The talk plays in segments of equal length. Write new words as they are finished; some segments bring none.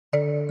Hi,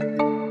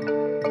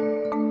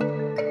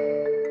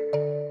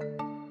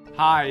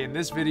 in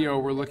this video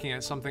we're looking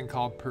at something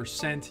called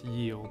percent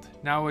yield.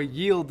 Now a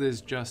yield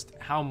is just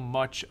how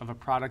much of a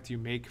product you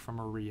make from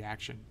a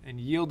reaction, and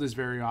yield is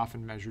very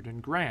often measured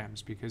in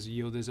grams because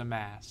yield is a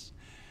mass.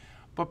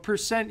 But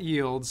percent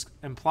yields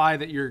imply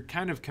that you're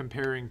kind of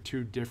comparing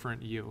two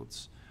different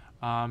yields.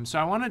 So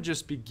I want to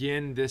just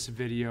begin this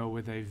video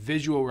with a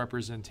visual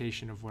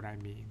representation of what I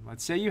mean.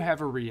 Let's say you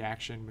have a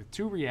reaction with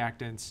two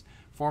reactants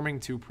forming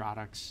two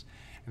products.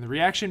 And the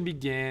reaction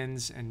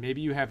begins, and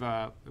maybe you have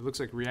it looks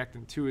like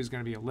reactant 2 is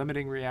going to be a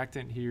limiting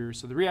reactant here.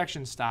 So the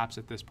reaction stops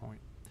at this point.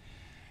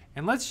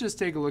 And let's just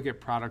take a look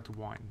at product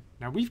 1.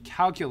 Now we've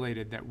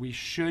calculated that we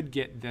should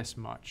get this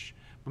much,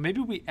 but maybe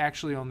we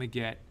actually only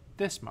get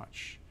this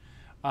much.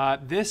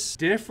 This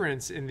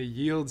difference in the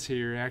yields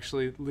here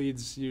actually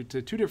leads you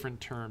to two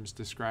different terms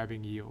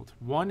describing yield.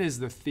 One is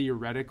the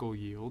theoretical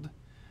yield.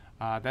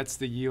 That's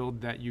the yield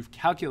that you've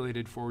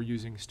calculated for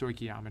using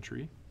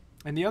stoichiometry.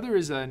 And the other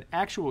is an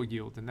actual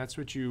yield, and that's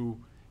what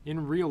you,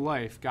 in real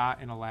life,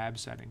 got in a lab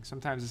setting.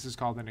 Sometimes this is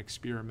called an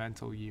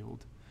experimental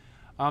yield.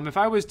 If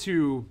I was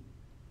to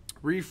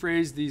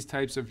rephrase these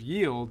types of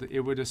yield,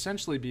 it would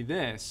essentially be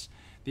this.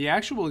 The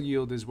actual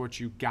yield is what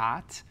you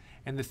got,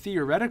 and the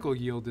theoretical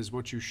yield is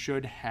what you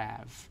should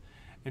have.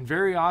 And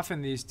very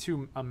often these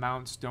two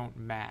amounts don't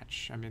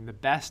match. I mean, the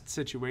best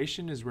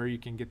situation is where you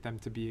can get them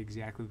to be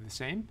exactly the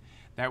same.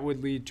 That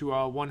would lead to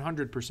a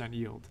 100%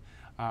 yield.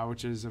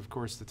 Which is, of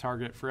course, the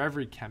target for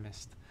every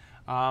chemist.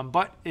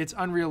 But it's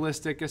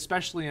unrealistic,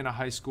 especially in a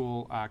high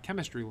school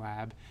chemistry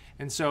lab.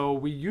 And so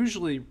we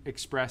usually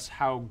express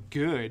how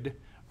good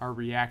our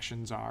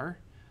reactions are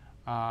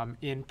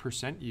in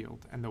percent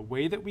yield. And the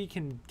way that we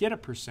can get a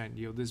percent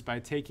yield is by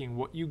taking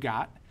what you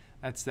got,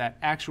 that's that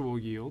actual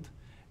yield,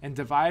 and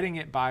dividing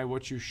it by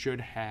what you should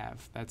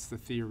have, that's the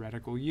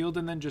theoretical yield,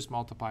 and then just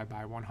multiply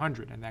by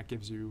 100, and that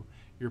gives you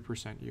your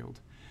percent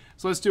yield.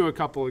 So let's do a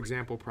couple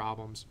example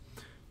problems.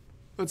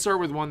 Let's start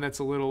with one that's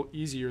a little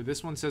easier.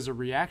 This one says a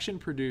reaction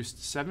produced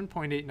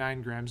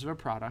 7.89 grams of a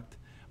product,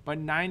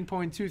 but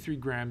 9.23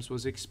 grams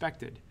was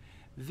expected.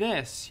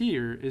 This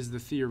here is the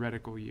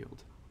theoretical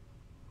yield.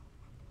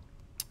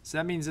 So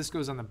that means this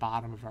goes on the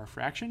bottom of our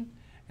fraction,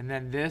 and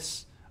then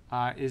this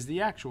is the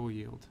actual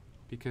yield,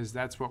 because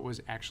that's what was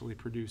actually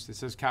produced. It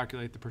says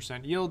calculate the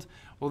percent yield.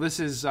 Well,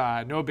 this is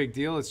no big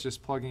deal. It's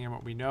just plugging in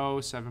what we know,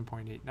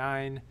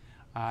 7.89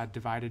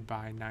 divided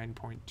by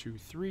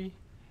 9.23.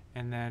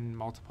 And then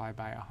multiply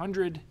by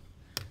 100.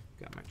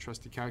 Got my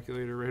trusty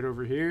calculator right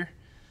over here.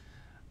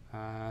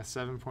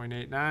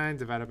 7.89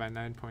 divided by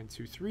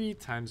 9.23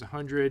 times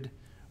 100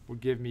 would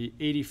give me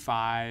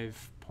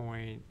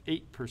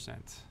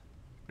 85.8%.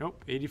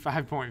 Nope,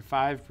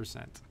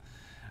 85.5%.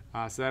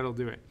 So that'll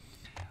do it.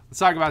 Let's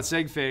talk about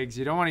sig figs.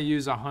 You don't want to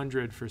use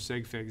 100 for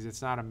sig figs.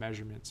 It's not a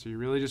measurement. So you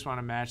really just want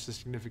to match the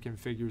significant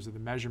figures of the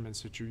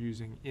measurements that you're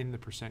using in the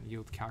percent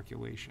yield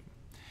calculation.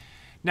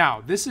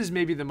 Now, this is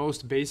maybe the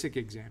most basic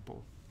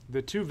example.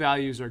 The two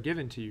values are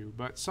given to you,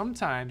 but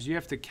sometimes you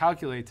have to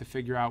calculate to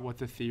figure out what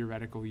the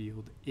theoretical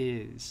yield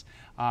is.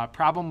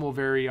 Problem will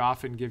very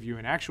often give you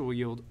an actual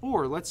yield,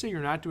 or let's say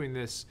you're not doing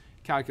this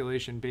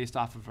calculation based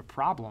off of a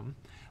problem.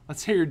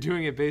 Let's say you're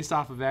doing it based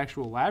off of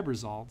actual lab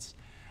results.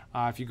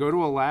 If you go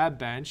to a lab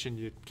bench and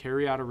you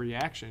carry out a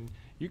reaction,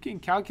 you can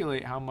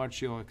calculate how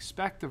much you'll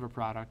expect of a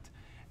product,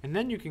 and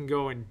then you can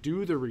go and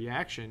do the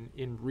reaction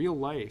in real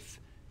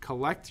life,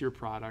 collect your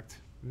product,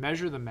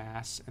 measure the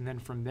mass, and then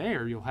from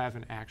there you'll have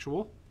an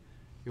actual,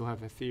 you'll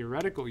have a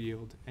theoretical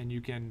yield, and you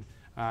can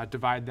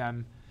divide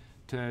them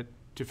to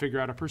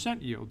figure out a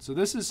percent yield. So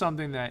this is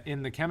something that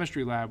in the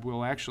chemistry lab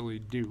we'll actually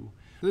do.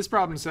 This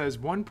problem says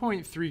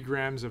 1.3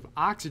 grams of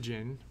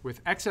oxygen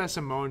with excess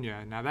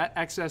ammonia. Now that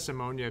excess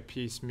ammonia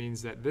piece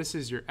means that this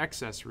is your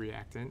excess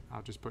reactant.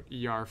 I'll just put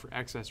ER for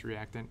excess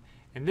reactant.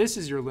 And this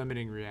is your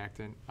limiting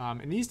reactant.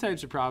 In these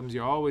types of problems,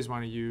 you always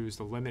want to use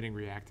the limiting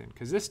reactant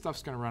because this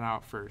stuff's going to run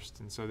out first.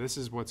 And so this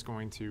is what's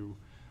going to,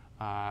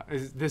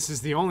 this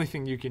is the only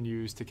thing you can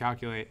use to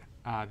calculate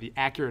the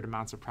accurate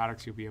amounts of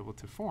products you'll be able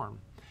to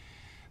form.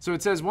 So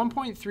it says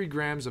 1.3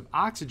 grams of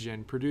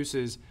oxygen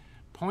produces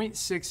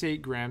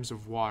 0.68 grams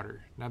of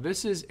water. Now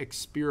this is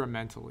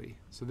experimentally.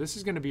 So this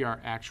is going to be our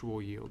actual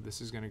yield.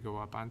 This is going to go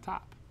up on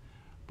top.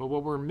 But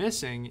what we're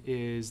missing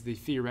is the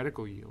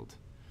theoretical yield.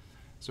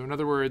 So in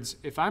other words,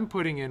 if I'm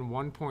putting in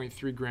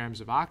 1.3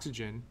 grams of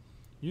oxygen,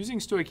 using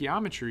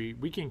stoichiometry,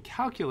 we can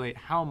calculate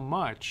how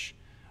much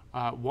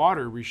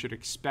water we should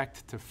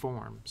expect to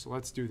form. So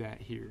let's do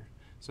that here.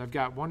 So I've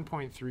got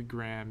 1.3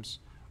 grams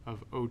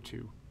of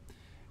O2.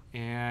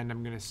 And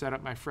I'm going to set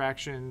up my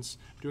fractions.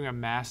 I'm doing a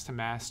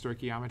mass-to-mass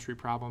stoichiometry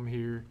problem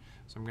here.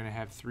 So I'm going to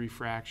have three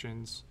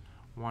fractions.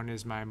 One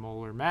is my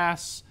molar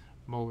mass,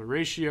 molar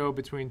ratio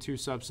between two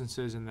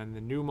substances, and then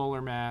the new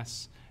molar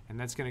mass. And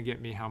that's going to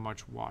get me how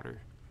much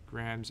water,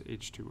 grams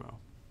H2O.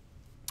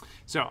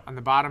 So on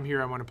the bottom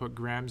here, I want to put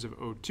grams of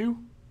O2.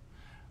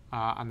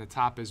 On the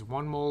top is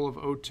 1 mole of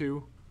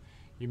O2.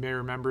 You may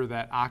remember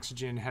that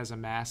oxygen has a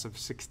mass of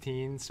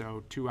 16,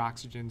 so 2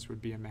 oxygens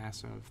would be a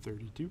mass of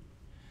 32.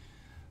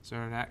 So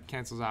that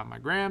cancels out my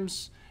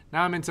grams.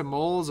 Now I'm into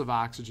moles of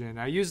oxygen.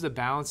 I use the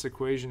balanced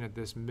equation at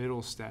this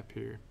middle step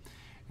here.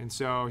 And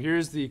so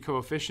here's the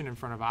coefficient in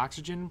front of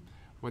oxygen.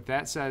 What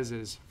that says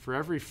is for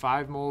every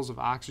 5 moles of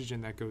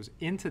oxygen that goes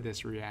into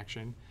this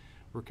reaction,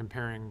 we're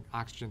comparing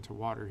oxygen to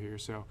water here,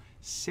 so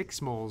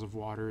 6 moles of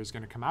water is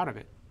going to come out of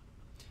it.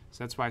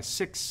 So that's why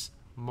 6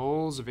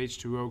 moles of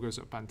H2O goes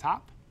up on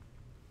top.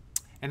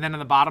 And then on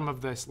the bottom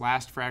of this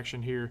last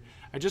fraction here,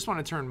 I just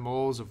want to turn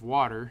moles of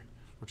water,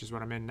 which is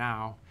what I'm in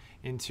now,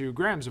 into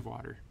grams of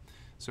water.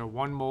 So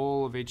 1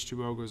 mole of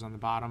H2O goes on the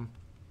bottom.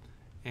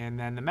 And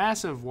then the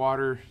mass of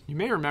water, you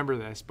may remember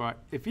this, but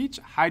if each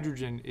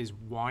hydrogen is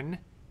 1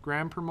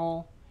 gram per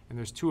mole, and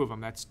there's 2 of them,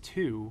 that's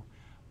 2,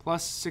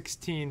 plus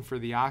 16 for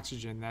the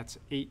oxygen, that's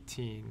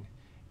 18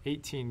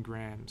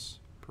 grams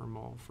per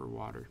mole for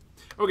water.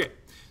 Okay,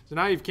 so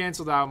now you've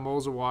canceled out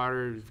moles of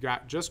water, you've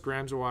got just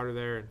grams of water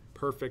there, and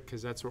perfect,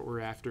 because that's what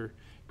we're after.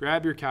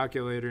 Grab your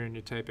calculator and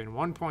you type in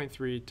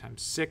 1.3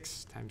 times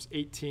 6 times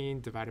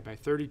 18 divided by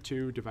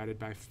 32 divided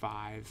by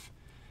 5,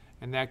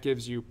 and that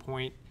gives you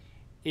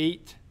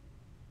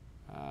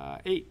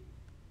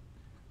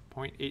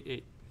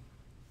 0.88.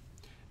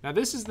 Now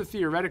this is the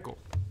theoretical.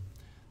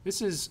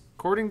 This is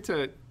according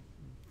to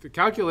the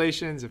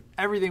calculations, if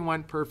everything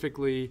went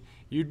perfectly,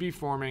 you'd be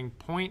forming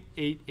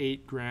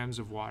 0.88 grams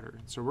of water.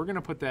 So we're going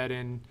to put that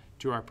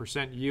into our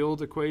percent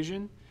yield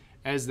equation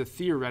as the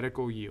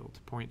theoretical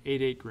yield,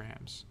 0.88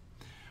 grams.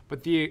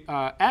 But the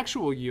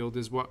actual yield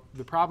is what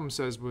the problem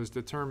says was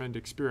determined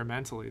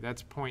experimentally.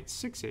 That's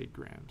 0.68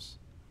 grams.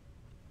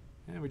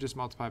 And we just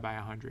multiply by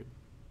 100.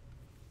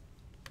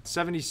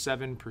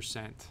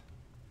 77%.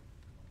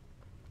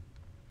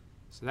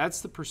 So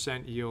that's the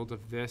percent yield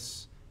of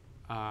this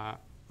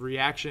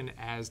reaction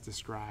as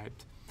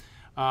described.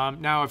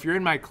 Now, if you're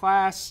in my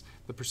class,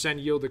 the percent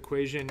yield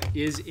equation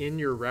is in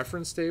your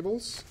reference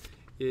tables.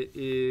 It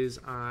is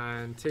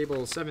on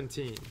table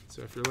 17.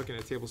 So if you're looking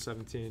at table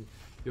 17,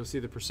 you'll see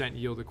the percent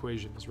yield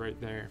equation is right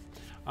there.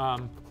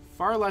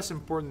 Far less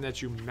important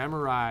that you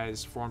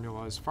memorize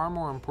formulas, far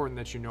more important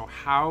that you know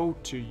how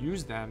to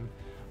use them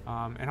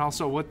and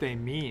also what they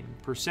mean.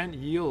 Percent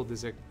yield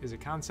is a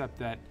concept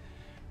that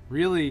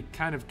really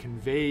kind of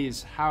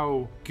conveys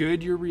how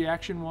good your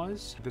reaction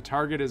was. The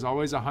target is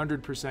always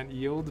 100%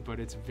 yield, but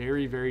it's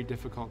very, very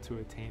difficult to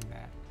attain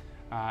that.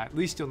 At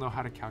least you'll know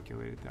how to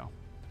calculate it though.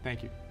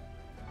 Thank you.